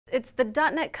It's the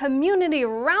 .NET Community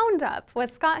Roundup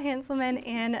with Scott Hanselman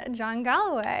and John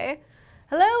Galloway.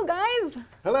 Hello, guys.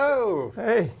 Hello.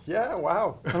 Hey. Yeah,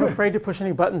 wow. I'm afraid to push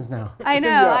any buttons now. I know,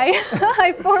 yeah.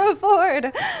 I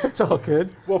 404'd. It's all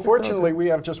good. Well, fortunately, we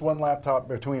have just one laptop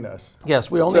between us. Yes,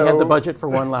 we only had the budget for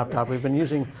one laptop. We've been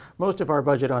using most of our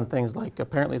budget on things like,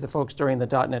 apparently the folks during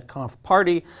the .NET Conf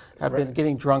party have been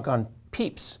getting drunk on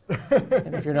Peeps.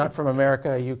 And if you're not from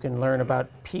America, you can learn about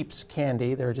Peeps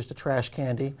candy. They're just a trash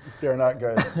candy. They're not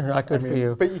good. They're not good for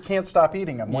you. But you can't stop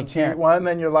eating them. Once you eat one,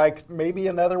 then you're like, maybe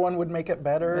another one would make it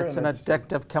better. It's an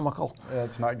addictive chemical.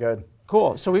 It's not good.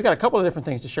 Cool. So we've got a couple of different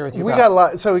things to share with you. We got a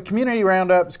lot. So Community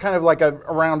Roundup is kind of like a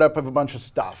roundup of a bunch of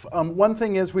stuff. One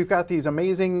thing is we've got these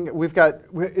amazing,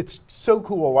 it's so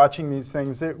cool watching these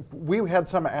things. We had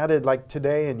some added like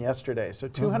today and yesterday. So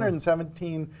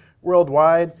 217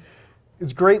 worldwide.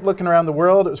 It's great looking around the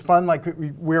world. It was fun. Like we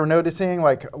were noticing,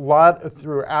 like a lot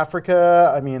through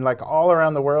Africa. I mean, like all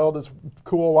around the world. It's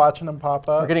cool watching them pop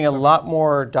up. We're getting a lot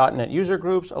more .NET user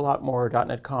groups, a lot more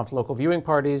 .NET Conf local viewing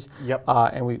parties. Yep.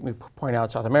 And we point out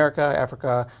South America,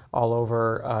 Africa, all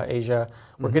over Asia.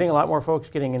 We're getting a lot more folks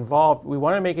getting involved. We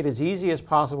want to make it as easy as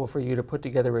possible for you to put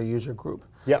together a user group.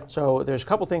 Yeah. So there's a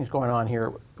couple things going on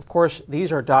here. Of course,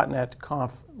 these are .NET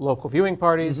Conf local viewing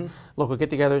parties, local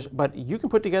get-togethers, but you can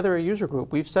put together a user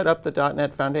group. We've set up the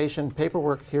 .NET Foundation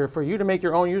paperwork here for you to make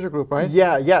your own user group, right?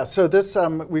 Yeah, yeah. So this,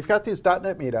 we've got these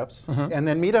 .NET meetups, and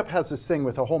then Meetup has this thing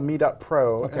with a whole Meetup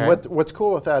Pro. Okay. And what's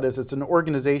cool with that is it's an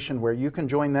organization where you can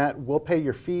join that, we'll pay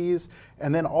your fees,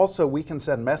 and then also we can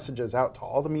send messages out to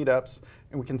all the meetups,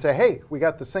 and we can say, hey, we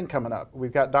got this thing coming up.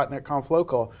 We've got .NET Conf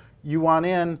Local. You want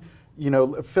in, you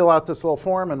know, fill out this little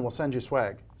form and we'll send you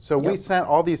swag. So we sent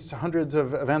all these hundreds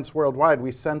of events worldwide,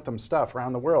 we sent them stuff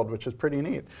around the world, which is pretty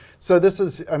neat. So this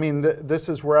is, I mean,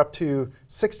 we're up to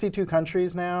 62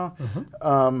 countries now.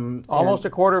 Almost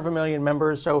 250,000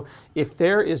 members. So if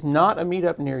there is not a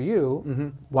meetup near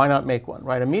you, why not make one,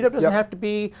 right? A meetup doesn't have to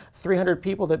be 300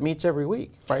 people that meets every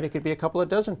week, right? It could be a couple of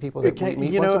dozen people that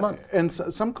meet once a month. And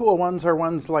some cool ones are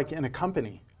ones like in a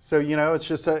company. So, you know, it's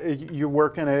just you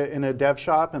work in a dev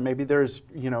shop and maybe there's,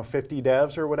 you know, 50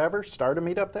 devs or whatever, start a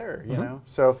meetup there, you know.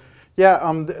 So,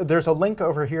 yeah, there's a link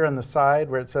over here on the side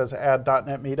where it says add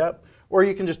 .NET Meetup. Or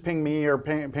you can just ping me or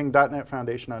ping .NET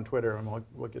Foundation on Twitter and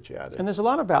we'll get you added. And there's a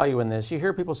lot of value in this. You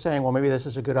hear people saying, well, maybe this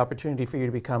is a good opportunity for you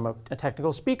to become a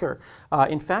technical speaker.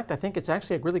 In fact, I think it's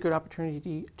actually a really good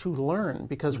opportunity to learn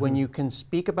because when you can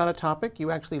speak about a topic,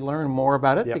 you actually learn more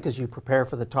about it because you prepare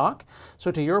for the talk.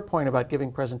 So to your point about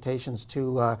giving presentations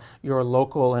to your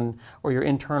local or your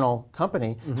internal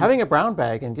company, having a brown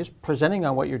bag and just presenting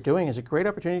on what you're doing is a great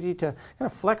opportunity to kind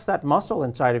of flex that muscle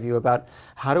inside of you about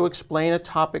how to explain a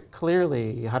topic clearly,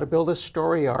 how to build a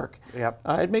story arc. Yep.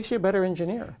 It makes you a better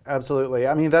engineer. Absolutely.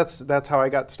 I mean, that's how I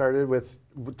got started with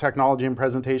technology and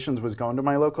presentations, was going to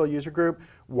my local user group,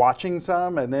 watching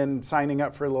some, and then signing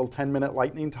up for a little 10-minute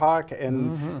lightning talk,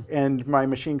 and my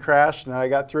machine crashed, and I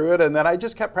got through it, and then I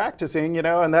just kept practicing, you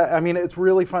know, and that, I mean, it's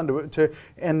really fun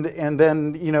and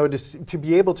then, you know, to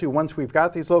be able to, once we've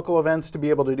got these local events, to be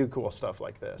able to do cool stuff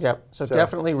like this. Yep, so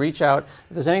definitely reach out.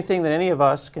 If there's anything that any of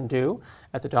us can do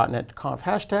at the .NET Conf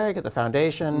hashtag, at the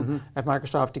foundation, at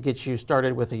Microsoft to get you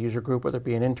started with a user group, whether it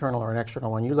be an internal or an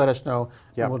external one, you let us know,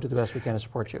 and we'll do the best we can to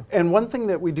support you. And one thing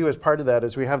that we do as part of that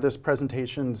is we have this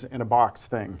presentations in a box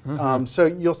thing. So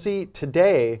you'll see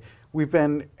today, we've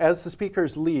been, as the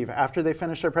speakers leave, after they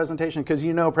finish their presentation, because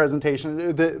you know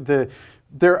presentation,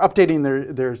 they're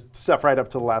updating their stuff right up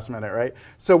to the last minute, right?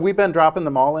 So we've been dropping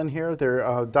them all in here.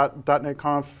 They're .NET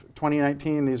Conf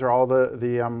 2019. These are all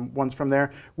the ones from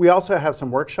there. We also have some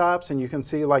workshops, and you can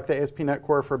see like the ASP.NET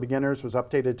Core for Beginners was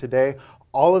updated today.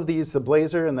 All of these, the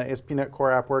Blazor and the ASP.NET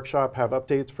Core App Workshop, have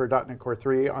updates for .NET Core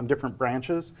 3 on different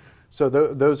branches. So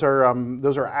those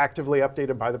are actively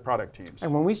updated by the product teams.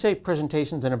 And when we say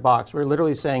presentations in a box, we're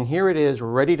literally saying here it is,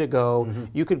 ready to go.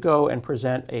 You could go and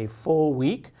present a full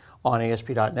week on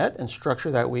ASP.NET and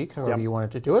structure that week however you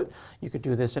wanted to do it. You could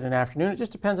do this in an afternoon. It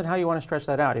just depends on how you want to stretch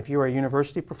that out. If you're a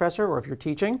university professor or if you're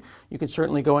teaching, you can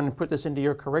certainly go in and put this into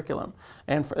your curriculum.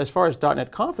 And as far as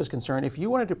 .NET Conf is concerned, if you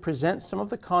wanted to present some of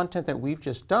the content that we've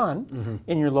just done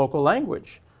in your local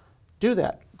language, do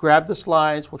that. Grab the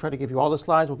slides. We'll try to give you all the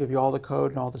slides. We'll give you all the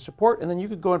code and all the support. And then you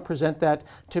could go and present that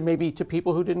to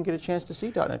people who didn't get a chance to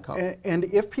see .NET Conf. And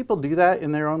if people do that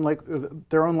in their own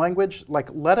language, like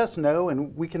let us know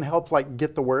and we can help like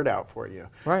get the word out for you.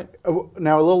 Right.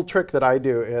 Now a little trick that I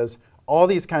do is all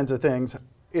these kinds of things,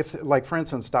 if like for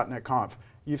instance .NET Conf,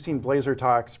 you've seen Blazor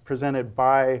talks presented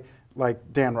by like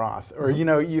Dan Roth, or you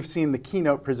know, you've seen the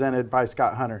keynote presented by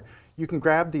Scott Hunter. You can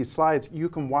grab these slides, you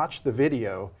can watch the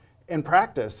video, and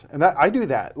practice. And that I do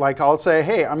that. Like I'll say,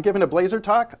 hey, I'm giving a Blazor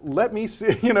talk. Let me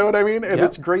see, you know what I mean? And Yep.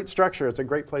 it's great structure. It's a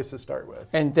great place to start with.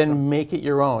 And then make it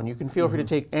your own. You can feel free to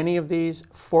take any of these,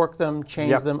 fork them,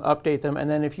 change them, update them, and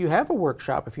then if you have a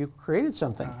workshop, if you created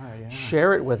something,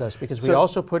 share it with us, because we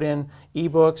also put in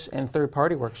ebooks and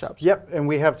third-party workshops. Yep, and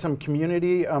we have some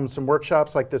community, some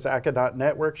workshops like this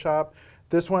ACA.NET workshop.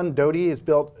 This one, Dodie has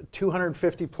built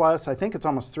 250 plus, I think it's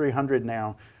almost 300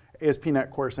 now, ASP.NET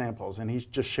Core samples, and he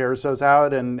just shares those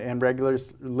out and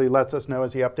regularly lets us know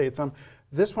as he updates them.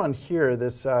 This one here,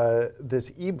 this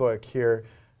ebook here,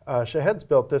 Shahed's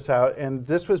built this out, and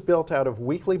this was built out of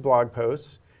weekly blog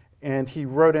posts, and he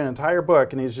wrote an entire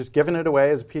book, and he's just given it away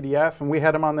as a PDF, and we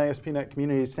had him on the ASP.NET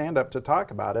Community Stand-Up to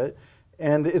talk about it.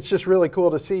 And it's just really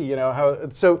cool to see, you know, how,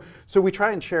 so we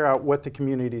try and share out what the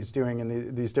community is doing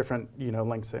in these different, you know,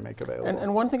 links they make available.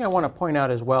 And one thing I want to point out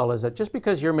as well is that just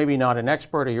because you're maybe not an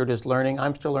expert or you're just learning,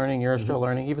 I'm still learning, you're still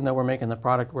learning, even though we're making the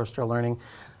product, we're still learning.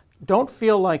 Don't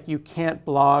feel like you can't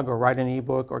blog or write an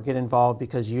ebook or get involved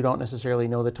because you don't necessarily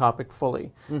know the topic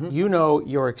fully. You know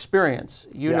your experience.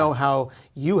 You know how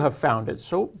you have found it.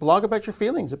 So blog about your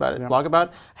feelings about it. Blog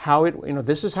about how it, you know,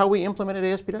 this is how we implemented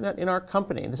ASP.NET in our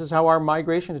company. This is how our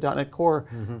migration to .NET Core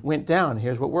went down.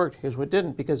 Here's what worked, here's what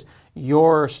didn't, because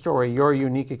your story, your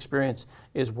unique experience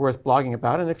is worth blogging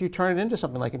about. And if you turn it into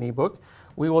something like an ebook,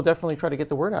 we will definitely try to get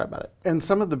the word out about it. And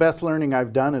some of the best learning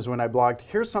I've done is when I blogged,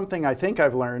 here's something I think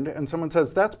I've learned, and someone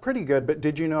says, that's pretty good, but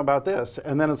did you know about this?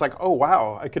 And then it's like, oh,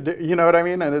 wow, I could do, you know what I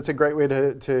mean? And it's a great way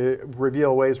to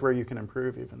reveal ways where you can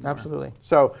improve even more. Absolutely.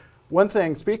 So one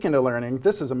thing, speaking of learning,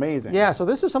 this is amazing. Yeah, so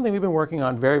this is something we've been working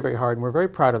on very, very hard, and we're very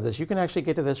proud of this. You can actually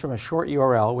get to this from a short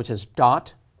URL, which is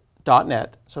 .net,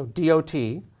 so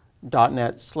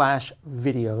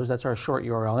 .net/videos. That's our short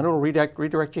URL, and it'll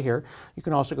redirect you here. You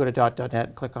can also go to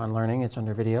 .net, click on Learning, it's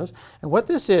under Videos. And what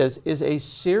this is a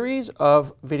series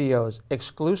of videos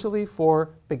exclusively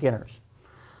for beginners.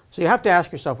 So you have to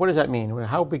ask yourself, what does that mean?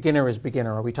 How beginner is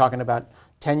beginner? Are we talking about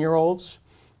 10-year-olds?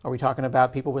 Are we talking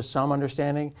about people with some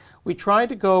understanding? We try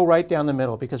to go right down the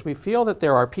middle because we feel that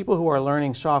there are people who are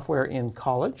learning software in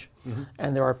college,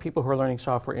 and there are people who are learning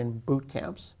software in boot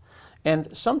camps.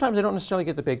 And sometimes they don't necessarily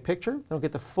get the big picture, they don't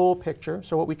get the full picture.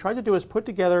 So what we try to do is put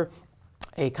together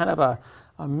a kind of a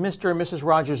Mr. and Mrs.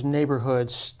 Rogers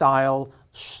Neighborhood style,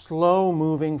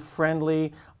 slow-moving,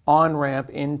 friendly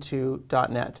on-ramp into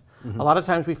 .NET. A lot of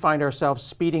times we find ourselves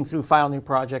speeding through File, New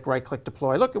Project, right-click,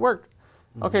 deploy. Look, it worked.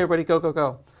 Okay, everybody, go, go,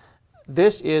 go.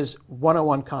 This is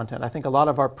 101 content. I think a lot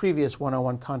of our previous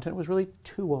 101 content was really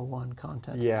 201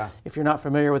 content. Yeah. If you're not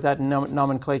familiar with that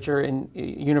nomenclature in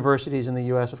universities in the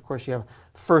US, of course you have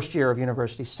first year of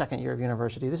university, second year of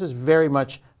university. This is very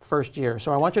much first year.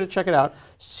 So I want you to check it out.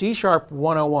 C#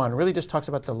 101 really just talks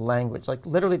about the language, like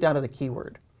literally down to the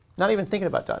keyword. Not even thinking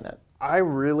about .NET. I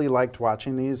really liked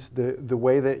watching these, the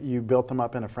way that you built them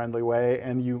up in a friendly way,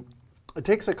 and it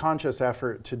takes a conscious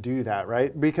effort to do that,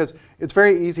 right? Because it's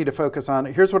very easy to focus on,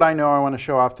 here's what I know, I want to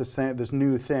show off this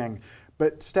new thing.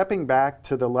 But stepping back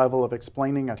to the level of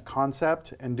explaining a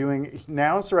concept and doing,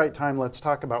 now's the right time, let's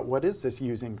talk about what is this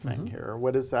using thing here, or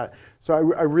what is that? So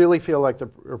I really feel like the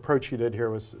approach you did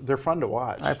here they're fun to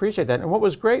watch. I appreciate that. And what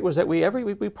was great was that we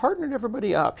partnered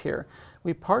everybody up here.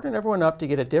 We partnered everyone up to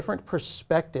get a different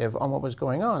perspective on what was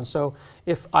going on. So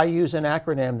if I use an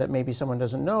acronym that maybe someone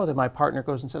doesn't know, then my partner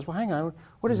goes and says, well, hang on,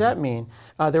 what does that mean?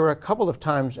 There were a couple of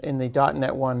times in the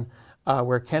 .NET one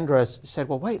where Kendra said,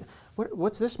 well, wait,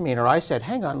 what's this mean? Or I said,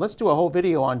 hang on, let's do a whole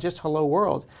video on just Hello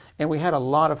World. And we had a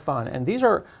lot of fun. And these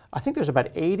are, I think there's about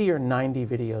 80 or 90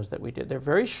 videos that we did. They're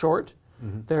very short.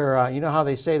 They're, you know how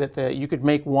they say that you could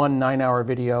make one 9-hour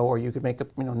video or you could make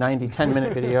 90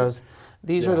 10-minute videos.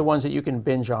 These are the ones that you can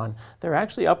binge on. They're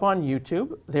actually up on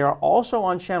YouTube. They are also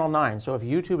on Channel 9. So if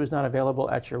YouTube is not available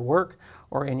at your work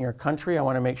or in your country, I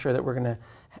want to make sure that we're going to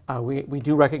we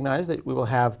do recognize that we will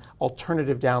have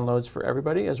alternative downloads for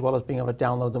everybody, as well as being able to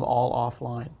download them all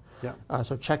offline.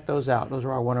 So check those out. Those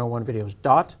are our 101 videos.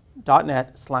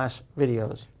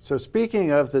 .net/videos. So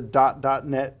speaking of the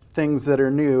 .net things that are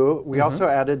new, we also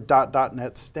added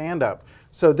 .net stand-up.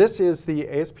 So this is the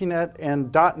ASP.NET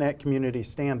and .NET community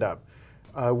stand-up.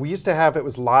 We used to have, it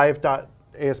was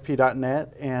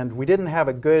live.asp.net, and we didn't have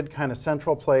a good kind of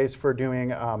central place for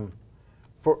doing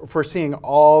for seeing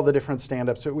all the different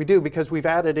stand-ups that we do, because we've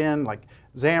added in like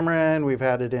Xamarin, we've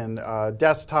added in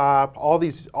desktop, all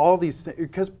these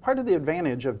because part of the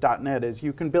advantage of .NET is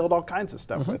you can build all kinds of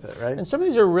stuff with it, right? And some of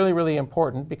these are really, really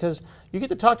important because you get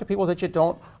to talk to people that you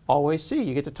don't always see.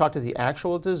 You get to talk to the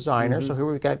actual designer. So here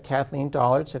we've got Kathleen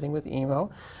Dollard sitting with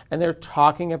Emo, and they're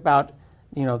talking about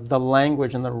the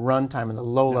language and the runtime and the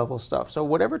low-level stuff. So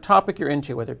whatever topic you're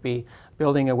into, whether it be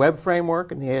building a web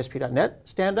framework in the ASP.NET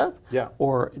stand-up,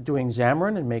 or doing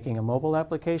Xamarin and making a mobile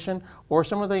application, or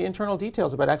some of the internal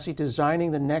details about actually designing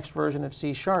the next version of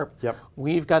C#,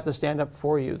 we've got the stand-up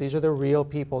for you. These are the real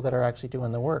people that are actually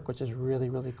doing the work, which is really,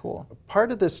 really cool.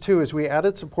 Part of this, too, is we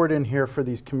added support in here for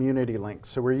these community links.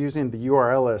 So we're using the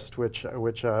URL list, which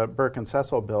Burke and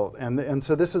Cecil built. And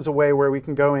so this is a way where we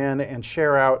can go in and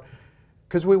share out,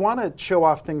 because we want to show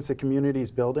off things the community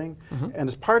is building. And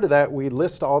as part of that, we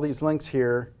list all these links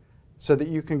here so that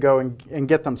you can go and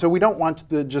get them. So we don't want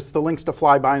just the links to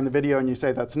fly by in the video and you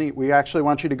say, that's neat. We actually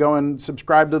want you to go and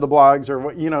subscribe to the blogs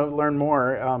or learn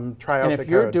more, try out the code. And if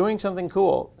you're doing something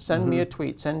cool, send me a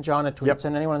tweet, send John a tweet,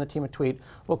 send anyone on the team a tweet.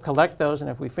 We'll collect those, and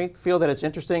if we feel that it's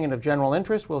interesting and of general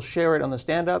interest, we'll share it on the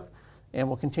stand-up, and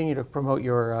we'll continue to promote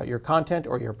your content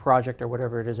or your project or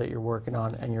whatever it is that you're working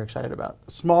on and you're excited about.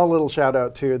 Small little shout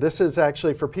out too. This is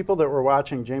actually, for people that were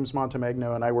watching, James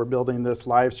Montemagno and I were building this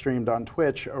live streamed on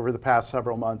Twitch over the past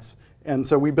several months. And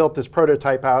so we built this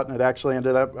prototype out, and it actually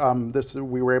ended up,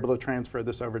 we were able to transfer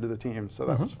this over to the team, so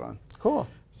that was fun. Cool.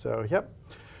 So,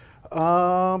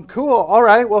 cool. All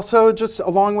right. Well, so just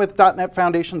along with .NET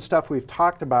Foundation stuff, we've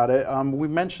talked about it. We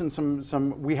mentioned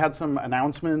we had some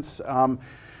announcements.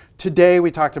 Today we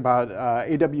talked about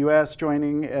AWS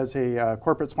joining as a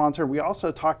corporate sponsor. We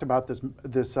also talked about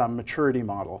this maturity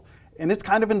model. And it's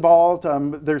kind of involved.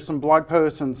 There's some blog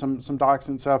posts and some docs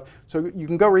and stuff. So you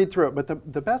can go read through it. But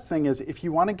the best thing is, if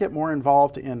you want to get more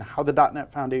involved in how the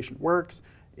 .NET Foundation works,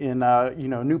 in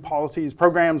new policies,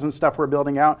 programs, and stuff we're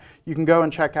building out, you can go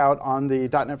and check out on the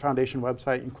 .NET Foundation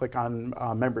website and click on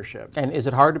membership. And is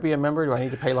it hard to be a member? Do I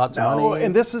need to pay lots of money? No,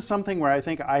 and this is something where I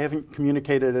think I haven't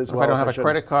communicated as well. If I don't have a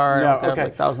credit card, no, I have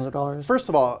like thousands of dollars? First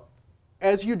of all,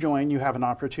 as you join, you have an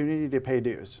opportunity to pay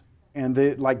dues. And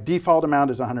the default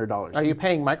amount is $100. Are you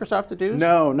paying Microsoft the dues?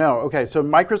 No. Okay, so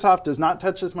Microsoft does not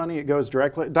touch this money. It goes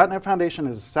directly. .NET Foundation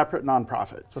is a separate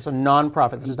nonprofit. So it's a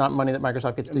nonprofit. This is not money that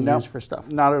Microsoft gets to use for stuff.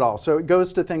 Not at all. So it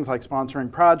goes to things like sponsoring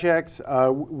projects.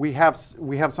 We have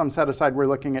some set aside. We're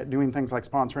looking at doing things like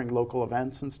sponsoring local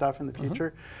events and stuff in the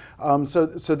future. So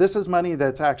this is money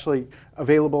that's actually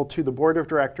available to the board of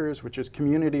directors, which is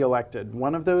community elected.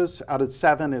 One of those out of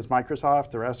 7 is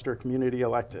Microsoft. The rest are community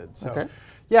elected. So. Okay.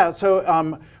 Yeah,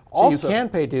 so also, so you can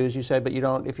pay dues, you said, but you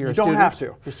don't. If you're a student, student, have to.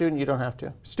 If you're a student, you don't have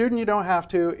to. Student, you don't have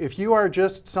to. If you are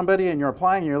just somebody and you're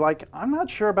applying, you're like, I'm not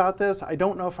sure about this. I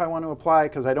don't know if I want to apply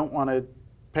because I don't want to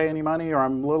pay any money, or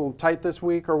I'm a little tight this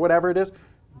week, or whatever it is.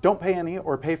 Don't pay any,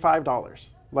 or pay $5.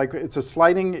 Like, it's a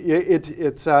sliding.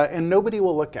 And nobody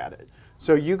will look at it.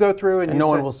 So you go through and no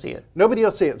one will see it. Nobody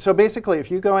will see it. So basically, if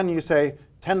you go in and you say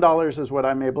 $10 is what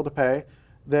I'm able to pay,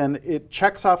 then it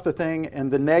checks off the thing,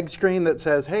 and the neg screen that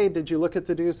says, hey, did you look at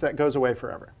the dues, that goes away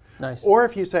forever. Nice. Or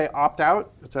if you say opt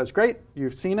out, it says, great,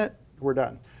 you've seen it, we're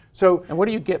done. So, and what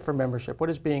do you get for membership? What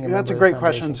is being a member of the That's a great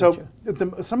question.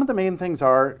 foundation So some of the main things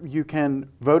are, you can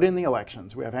vote in the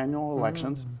elections. We have annual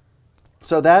elections.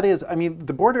 So that is,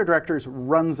 the board of directors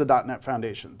runs the .NET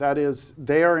Foundation. That is,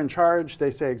 they are in charge. They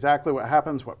say exactly what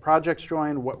happens, what projects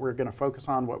join, what we're going to focus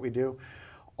on, what we do.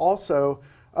 Also,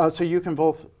 so you can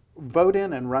both vote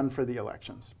in and run for the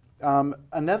elections.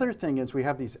 Another thing is, we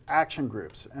have these action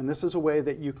groups, and this is a way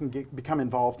that you can become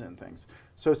involved in things.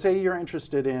 So say you're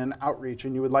interested in outreach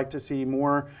and you would like to see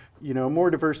more,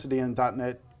 more diversity in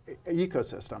 .NET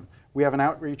ecosystem. We have an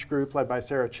outreach group led by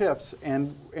Sarah Chips,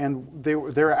 and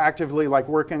they're actively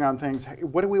working on things.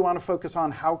 What do we want to focus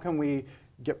on? How can we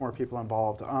get more people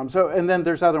involved? And then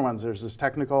there's other ones. There's this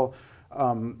technical.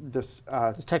 This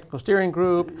technical steering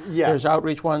group. Yeah. There's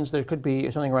outreach ones. There could be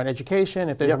something around education.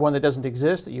 If there's one that doesn't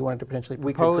exist that you wanted to potentially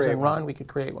propose and run, we could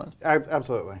create one.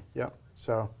 Absolutely. Yeah.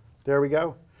 So there we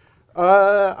go.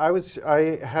 I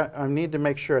need to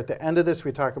make sure at the end of this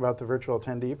we talk about the virtual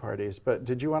attendee parties. But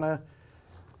did you want to?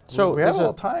 So we have a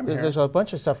little time here. There's a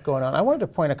bunch of stuff going on. I wanted to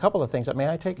point a couple of things out. May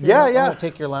I take your? Yeah. I'm going to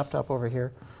take your laptop over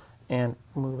here and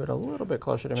move it a little bit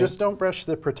closer to me. Just don't brush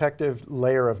the protective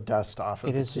layer of dust off of the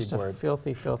keyboard. It is just a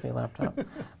filthy, filthy laptop.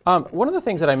 One of the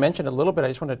things that I mentioned a little bit, I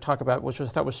just wanted to talk about, which I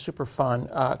thought was super fun,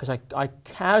 because I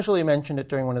casually mentioned it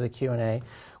during one of the Q&A,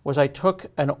 was I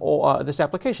took this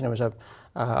application. It was a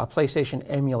PlayStation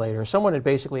emulator. Someone had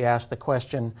basically asked the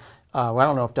question, well, I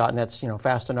don't know if .NET's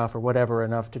fast enough or whatever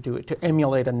enough to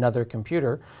emulate another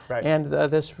computer. Right. And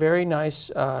this very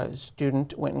nice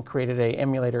student went and created an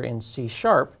emulator in C#.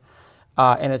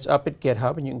 And it's up at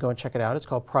GitHub, and you can go and check it out. It's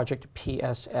called Project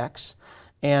PSX.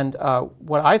 And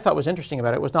what I thought was interesting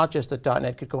about it was not just that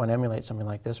 .NET could go and emulate something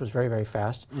like this. It was very, very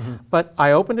fast. But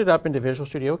I opened it up into Visual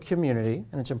Studio Community,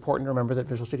 and it's important to remember that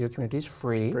Visual Studio Community is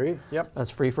free. Free, yep.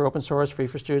 That's free for open source, free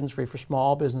for students, free for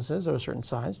small businesses of a certain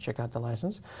size. Check out the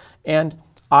license. And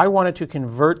I wanted to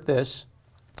convert this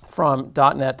from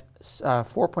 .NET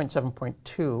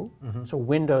 4.7.2, so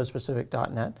Windows-specific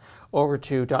 .NET, over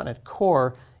to .NET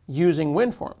Core using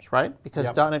WinForms, right?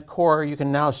 Because .NET Core, you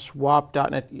can now swap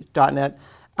 .NET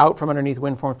out from underneath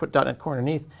WinForms, put .NET Core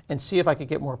underneath, and see if I could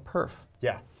get more perf.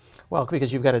 Yeah. Well,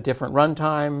 because you've got a different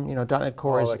runtime, you know, .NET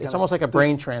Core it's almost like a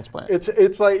brain transplant.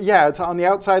 It's like, yeah, it's on the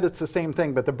outside, it's the same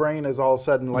thing, but the brain is all of a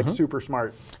sudden like super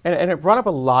smart. And it brought up a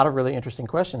lot of really interesting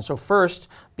questions. So first,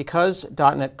 because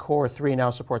 .NET Core 3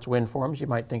 now supports WinForms, you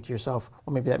might think to yourself,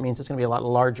 well, maybe that means it's going to be a lot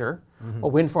larger. Well,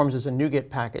 WinForms is a NuGet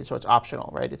package, so it's optional,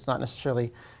 right? It's not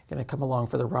necessarily going to come along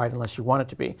for the ride unless you want it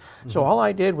to be. So all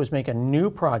I did was make a new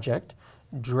project,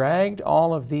 dragged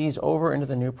all of these over into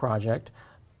the new project,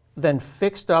 then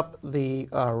fixed up the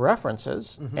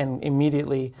references and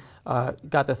immediately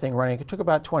got the thing running. It took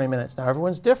about 20 minutes. Now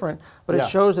everyone's different, but it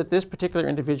shows that this particular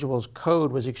individual's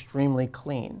code was extremely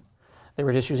clean. They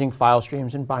were just using file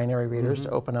streams and binary readers to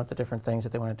open up the different things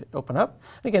that they wanted to open up.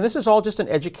 And again, this is all just an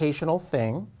educational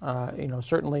thing. You know,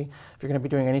 certainly if you're going to be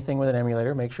doing anything with an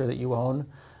emulator, make sure that you own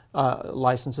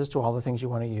licenses to all the things you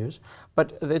want to use.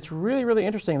 But it's really, really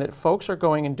interesting that folks are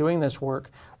going and doing this work.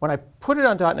 When I put it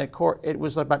on .NET Core, it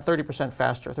was about 30%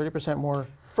 faster, 30% more.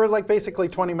 For like basically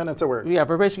 20 minutes of work. Yeah,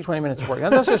 for basically 20 minutes of work. Now,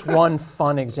 that's just one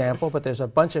fun example, but there's a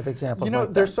bunch of examples You know,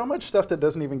 like there's so much stuff that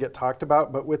doesn't even get talked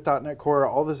about, but with .NET Core,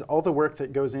 all the work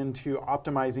that goes into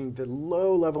optimizing the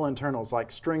low-level internals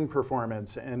like string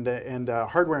performance and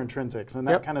hardware intrinsics and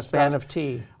that kind of stuff. Span of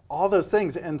T. All those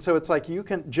things, and so it's like you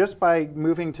can, just by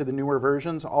moving to the newer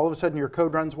versions, all of a sudden your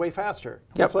code runs way faster.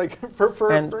 It's like for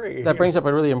free. That brings up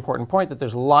a really important point that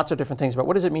there's lots of different things about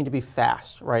what does it mean to be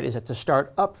fast, right? Is it to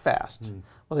start up fast?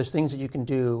 Well, there's things that you can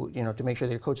do, you know, to make sure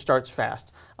that your code starts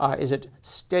fast. Is it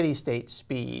steady state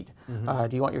speed?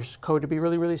 Do you want your code to be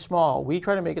really, really small? We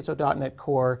try to make it so .NET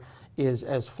Core is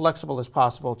as flexible as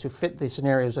possible to fit the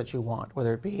scenarios that you want,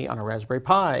 whether it be on a Raspberry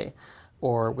Pi,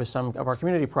 or with some of our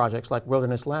community projects like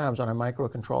Wilderness Labs on a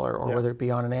microcontroller, or whether it be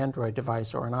on an Android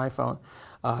device or an iPhone.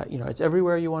 You know, it's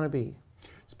everywhere you want to be.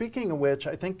 Speaking of which,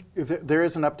 I think there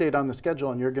is an update on the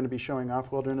schedule, and you're going to be showing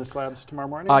off Wilderness Labs tomorrow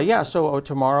morning? Yeah, so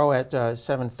tomorrow at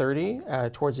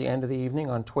 7:30, towards the end of the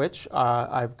evening on Twitch,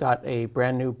 I've got a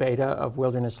brand new beta of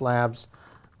Wilderness Labs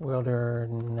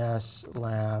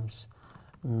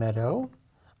Meadow.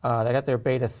 They got their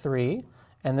beta 3.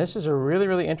 And this is a really,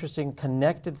 really interesting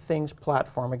connected things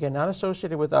platform. Again, not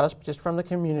associated with us, but just from the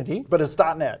community. But it's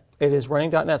 .NET. It is running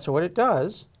 .NET. So what it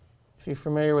does, if you're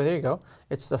familiar with, here you go,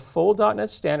 it's the full .NET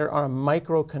standard on a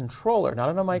microcontroller, not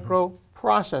on a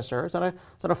microprocessor. It's not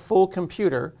a full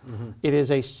computer. It is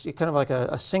kind of like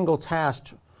a single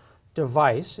task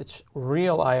device. It's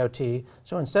real IoT.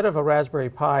 So instead of a Raspberry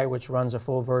Pi, which runs a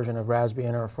full version of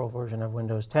Raspbian or a full version of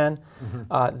Windows 10,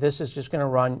 this is just going to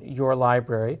run your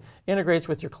library. Integrates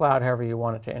with your cloud however you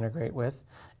want it to integrate with.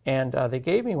 And they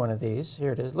gave me one of these.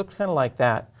 Here it is. It looks kind of like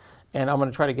that. And I'm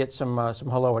going to try to get some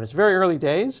hello. And it's very early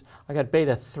days. I got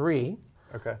beta 3.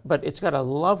 Okay. But it's got a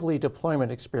lovely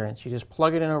deployment experience. You just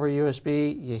plug it in over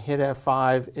USB, you hit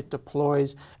F5, it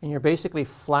deploys, and you're basically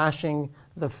flashing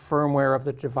the firmware of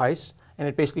the device, and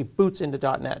it basically boots into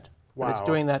 .NET. Wow. But it's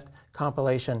doing that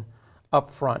compilation up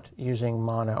front using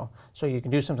Mono. So you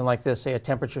can do something like this, say a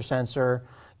temperature sensor,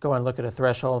 go and look at a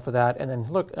threshold for that, and then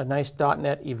look, a nice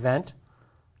 .NET event,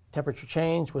 temperature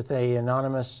change with a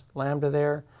anonymous lambda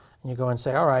there, and you go and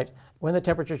say, all right, when the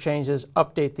temperature changes,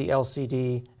 update the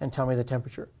LCD and tell me the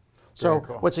temperature. So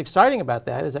what's exciting about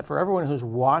that is that for everyone who's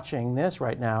watching this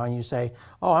right now and you say,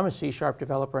 oh, I'm a C#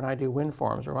 developer and I do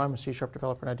WinForms, or I'm a C#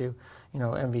 developer and I do, you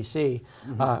know, MVC,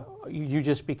 you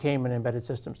just became an embedded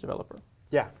systems developer.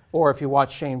 Yeah. Or if you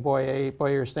watch Shane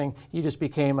Boyer's thing, you just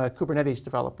became a Kubernetes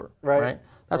developer. Right.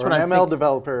 That's what an ML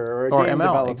developer or a game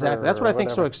developer. Exactly. That's what I think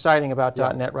is so exciting about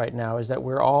 .NET right now, is that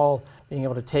we're all being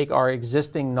able to take our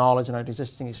existing knowledge and our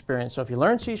existing experience. So if you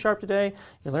learn C# today,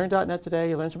 you learn .NET today,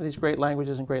 you learn some of these great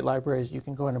languages and great libraries, you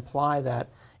can go and apply that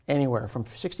anywhere from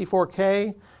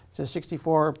 64K to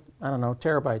 64, I don't know,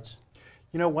 terabytes.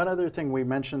 You know, one other thing we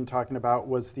mentioned talking about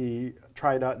was the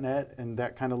try.net and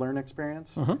that kind of learn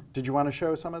experience. Did you want to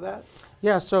show some of that?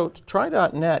 Yeah, so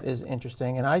try.net is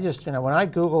interesting, and I just, you know, when I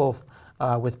Google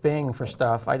with Bing for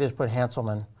stuff, I just put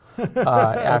Hanselman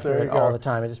after it all the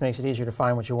time. It just makes it easier to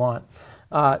find what you want.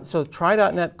 So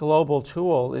Try.net Global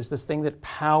Tool is this thing that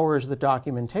powers the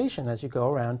documentation as you go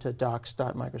around to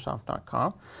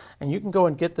docs.microsoft.com. And you can go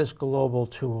and get this global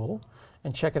tool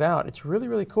and check it out. It's really,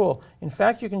 really cool. In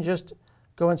fact, you can just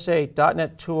go and say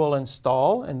 .NET Tool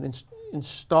install and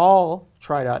install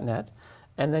Try.net.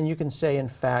 And then you can say, in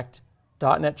fact,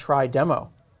 .NET Try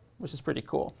Demo, which is pretty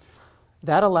cool.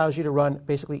 That allows you to run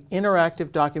basically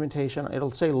interactive documentation.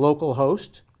 It'll say local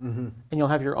host, and you'll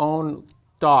have your own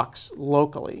docs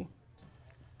locally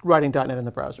writing .NET in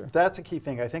the browser. That's a key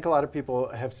thing. I think a lot of people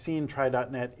have seen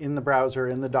Try.net in the browser,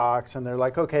 in the docs, and they're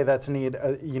like, okay, that's neat.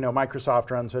 Microsoft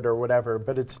runs it or whatever,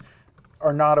 but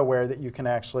are not aware that you can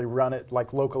actually run it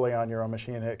like locally on your own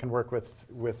machine. It can work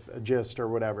with a gist or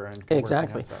whatever. And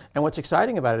exactly. And what's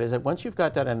exciting about it is that once you've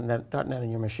got .NET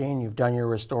in your machine, you've done your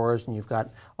restores, and you've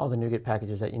got all the NuGet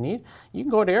packages that you need, you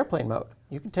can go into airplane mode.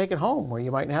 You can take it home where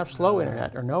you might have slow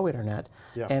internet or no internet,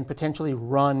 and potentially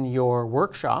run your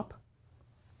workshop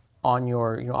on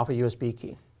your, off a USB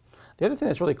key. The other thing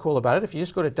that's really cool about it, if you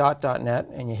just go to .NET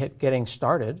and you hit Getting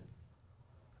Started,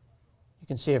 you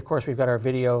can see, of course, we've got our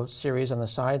video series on the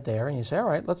side there, and you say, all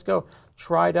right, let's go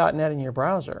Try.net in your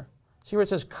browser. See where it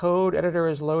says Code Editor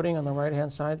is loading on the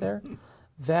right-hand side there?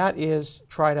 That is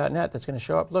Try.net that's going to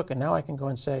show up. Look, and now I can go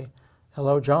and say,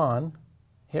 hello, John,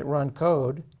 hit Run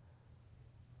Code,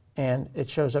 and it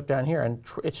shows up down here. And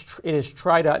it is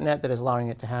Try.net that is allowing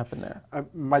it to happen there.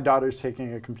 My daughter's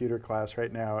taking a computer class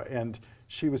right now, and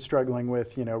she was struggling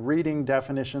with, reading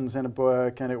definitions in a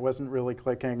book, and it wasn't really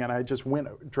clicking. And I just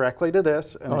went directly to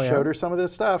this, and I showed her some of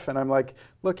this stuff. And I'm like,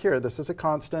 look here, this is a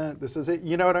constant. This is it.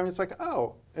 You know what I mean? It's like,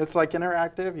 oh, it's like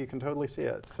interactive. You can totally see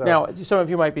it. So. Now, some of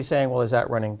you might be saying, well, is that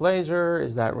running Blazor?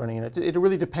 Is that running it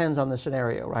really depends on the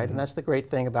scenario, right? And that's the great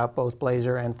thing about both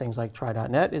Blazor and things like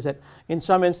Try.net is that in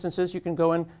some instances, you can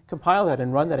go and compile that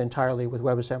and run that entirely with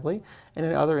WebAssembly. And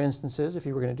in other instances, if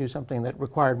you were going to do something that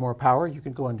required more power, you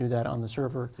could go and do that on the server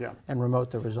and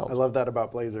remote the results. I love that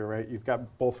about Blazor, right? You've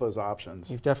got both those options.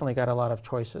 You've definitely got a lot of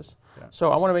choices. Yeah.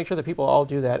 So I want to make sure that people all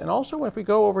do that. And also, if we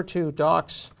go over to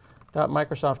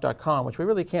docs.microsoft.com, which we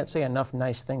really can't say enough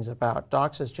nice things about,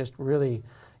 Docs has just really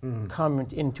come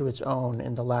into its own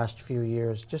in the last few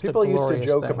years. Just people used to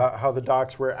joke about how the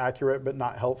docs were accurate but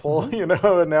not helpful, and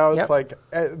now it's like,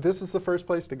 this is the first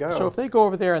place to go. So if they go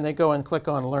over there and they go and click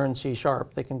on Learn C#,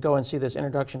 they can go and see this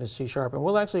introduction to C#, and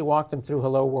we'll actually walk them through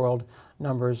Hello World,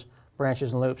 numbers,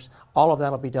 branches, and loops. All of that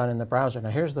will be done in the browser.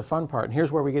 Now here's the fun part, and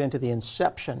here's where we get into the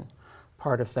inception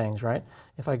part of things, right?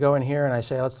 If I go in here and I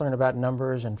say, let's learn about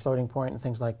numbers and floating point and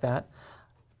things like that,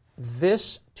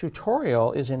 this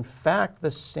tutorial is in fact the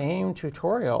same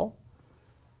tutorial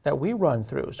that we run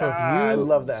through. So if you I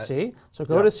love that. See, so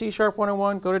go to C#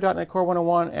 101, go to .NET Core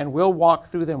 101, and we'll walk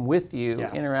through them with you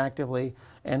interactively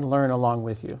and learn along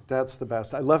with you. That's the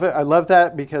best. I love it. I love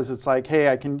that because it's like, hey,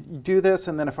 I can do this,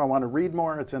 and then if I want to read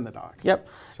more, it's in the docs. Yep.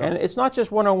 So. And it's not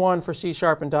just 101 for C#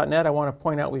 and .NET. I want to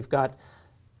point out we've got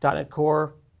 .NET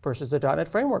Core versus the .NET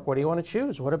Framework. What do you want to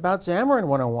choose? What about Xamarin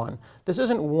 101? This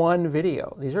isn't one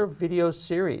video. These are video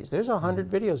series. There's 100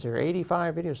 videos here,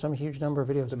 85 videos, some huge number of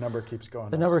videos. The number keeps going.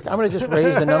 The number. I'm going to just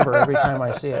raise the number every time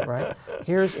I see it, right?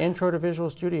 Here's Intro to Visual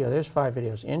Studio. There's 5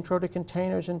 videos. Intro to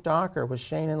Containers and Docker with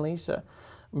Shane and Lisa.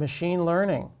 Machine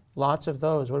Learning, lots of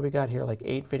those. What do we got here? Like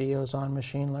 8 videos on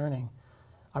machine learning.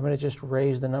 I'm going to just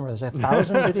raise the number. There's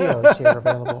 1,000 videos here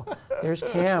available. There's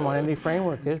Cam on Entity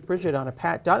Framework. There's Bridget on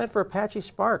 .NET for Apache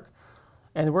Spark.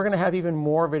 And we're going to have even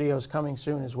more videos coming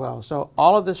soon as well. So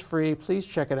all of this free. Please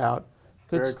check it out.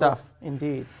 Good stuff,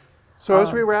 indeed. So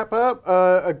as we wrap up,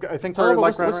 I think we're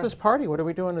like what's this party? What are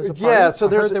we doing as a party? Yeah, so I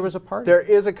heard there was a party. There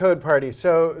is a code party.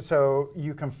 So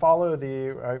you can follow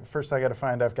the, first I got to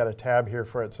find, I've got a tab here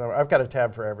for it. So I've got a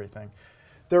tab for everything.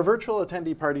 There are virtual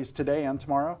attendee parties today and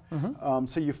tomorrow.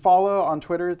 So you follow on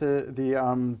Twitter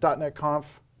the .NET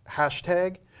Conf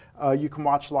hashtag. You can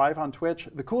watch live on Twitch.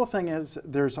 The cool thing is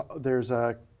there's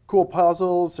cool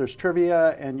puzzles, there's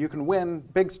trivia, and you can win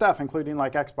big stuff, including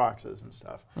like Xboxes and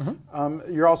stuff.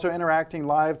 You're also interacting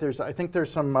live. I think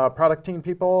there's some product team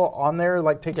people on there,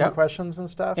 like taking questions and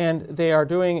stuff. And they are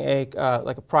doing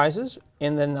like prizes.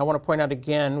 And then I want to point out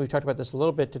again, we've talked about this a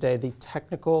little bit today, the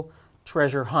technical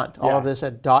treasure hunt. All of this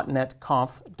at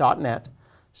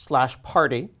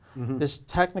 .NETconf.net/party. this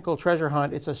technical treasure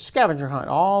hunt, it's a scavenger hunt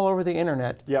all over the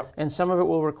internet. Yep. And some of it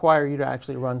will require you to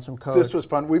actually run some code. This was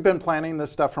fun. We've been planning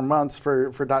this stuff for months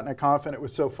for .NET Conf, and it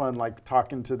was so fun, like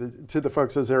talking to the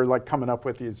folks as they're like coming up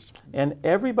with these. And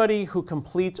everybody who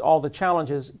completes all the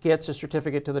challenges gets a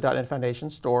certificate to the .NET Foundation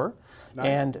store. Nice.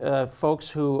 And folks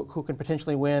who can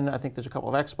potentially win, I think there's a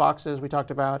couple of Xboxes we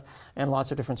talked about, and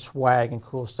lots of different swag and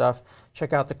cool stuff.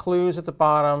 Check out the clues at the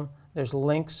bottom. There's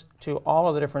links to all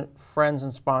of the different friends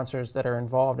and sponsors that are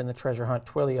involved in the treasure hunt: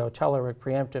 Twilio, Telerik,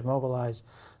 Preemptive, Mobilize,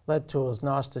 Lead Tools,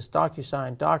 Gnostis,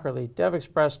 DocuSign, Dockerly,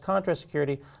 DevExpress, Contra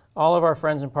Security, all of our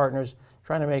friends and partners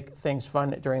trying to make things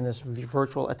fun during this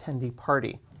virtual attendee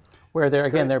party, where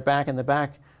they're back in the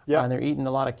back. Yeah. And they're eating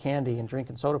a lot of candy and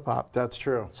drinking soda pop. That's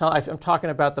true. So I'm talking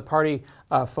about the party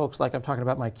folks like I'm talking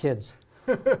about my kids.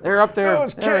 They're up there,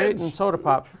 they're eating soda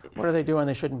pop. What are they doing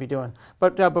they shouldn't be doing?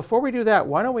 But before we do that,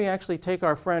 why don't we actually take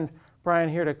our friend Brian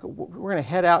here we're going to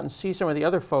head out and see some of the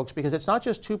other folks, because it's not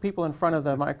just two people in front of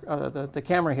the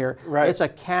camera here. Right. It's a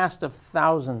cast of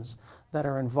thousands that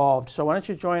are involved. So why don't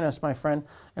you join us, my friend,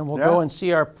 and we'll go and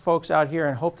see our folks out here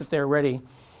and hope that they're ready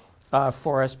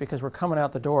for us, because we're coming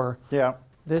out the door. Yeah.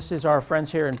 This is our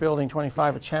friends here in Building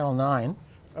 25 at Channel 9.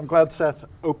 I'm glad Seth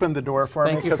opened the door for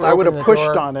me, Thank you because for I would have opening the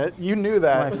pushed door, on it. You knew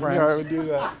that. my You knew I would do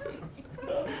that.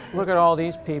 Look at all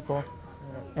these people.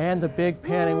 And the big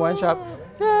panning wine shop.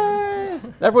 Yay!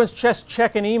 Everyone's just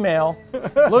checking email.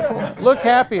 Look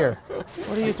happier.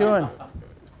 What are you doing?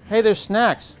 Hey, there's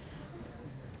snacks.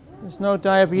 There's no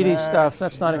diabetes stuff.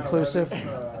 That's not inclusive.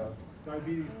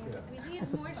 Diabetes kit. We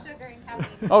need more sugar and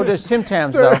caffeine. Oh, there's Tim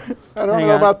Tams, though. I don't Hang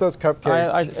know on. about those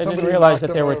cupcakes. I didn't Somebody realize knocked that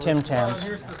there them were over. Tim Tams.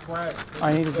 Here's the swag.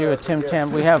 I need to do a Tim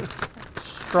Tam. We have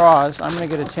straws. I'm going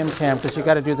to get a Tim Tam, because you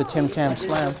got to do the Tim Tam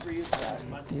slam.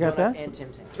 You got that? And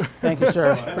Tim Tam. Thank you,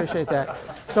 sir. Appreciate that.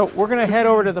 So we're going to head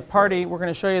over to the party. We're going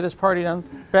to show you this party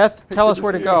down. Beth, tell us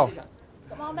where to go.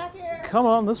 Come on back here. Come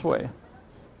on this way.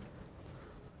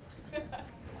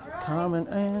 Coming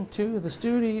into the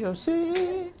Studio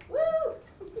C.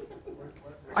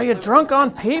 Are you drunk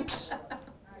on Peeps?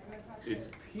 It's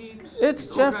Peeps. It's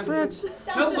Jeff Fritz.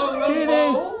 Hello, TD.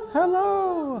 hello.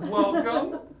 Hello.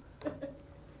 Welcome.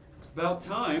 It's about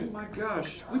time. My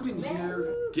gosh, we've been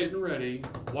here getting ready,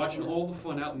 watching all the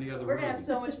fun out in the other We're room. gonna have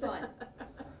so much fun.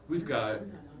 We've got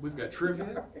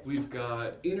trivia. We've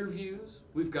got interviews.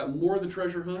 We've got more of the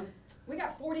treasure hunt. We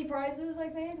got 40 prizes, I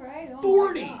think, right? Oh my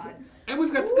 40. God. And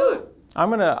we've got Scott. I'm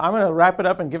gonna wrap it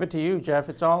up and give it to you, Jeff.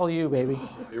 It's all you, baby.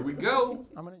 Here we go.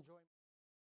 I'm gonna enjoy.